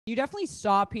You definitely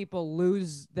saw people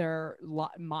lose their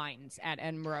minds at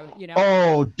Edinburgh, you know?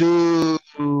 Oh, dude.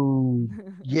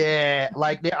 Yeah.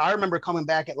 Like I remember coming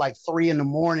back at like 3 in the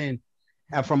morning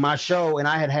from my show, and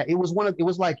I had it was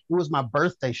my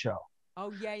birthday show.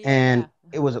 Oh, yeah, yeah, And yeah.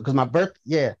 it was because my birth,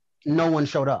 yeah, no one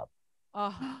showed up.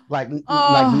 Oh, Like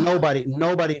Oh, nobody, like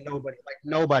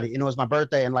nobody. And it was my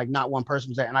birthday, and like not one person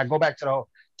was there. And I go back to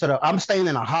the I'm staying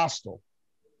in a hostel.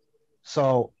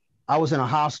 So I was in a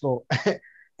hostel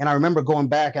and I remember going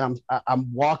back and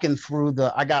I'm walking through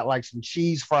I got like some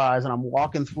cheese fries and I'm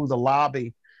walking through the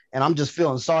lobby and I'm just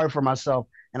feeling sorry for myself.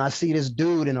 And I see this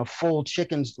dude in a full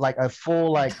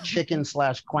like chicken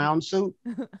slash clown suit,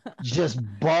 just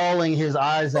bawling his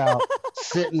eyes out,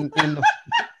 sitting in the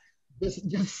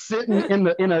just sitting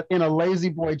in a lazy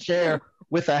boy chair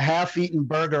with a half-eaten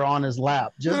burger on his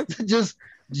lap, just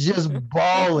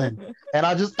bawling. And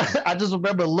I just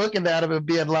remember looking at him and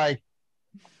being like,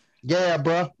 "Yeah,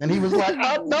 bro." And he was like,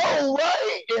 "I know,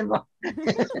 right?"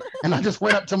 And I just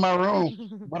went up to my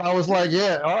room, but I was like,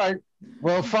 "Yeah, all right.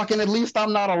 Well, fucking at least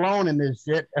I'm not alone in this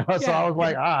shit." So I was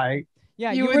like, "All right."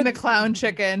 yeah, you you and were the clown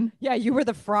chicken. yeah, you were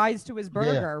the fries to his Yeah.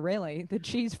 burger, really. The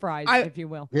cheese fries, I if you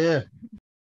will. Yeah.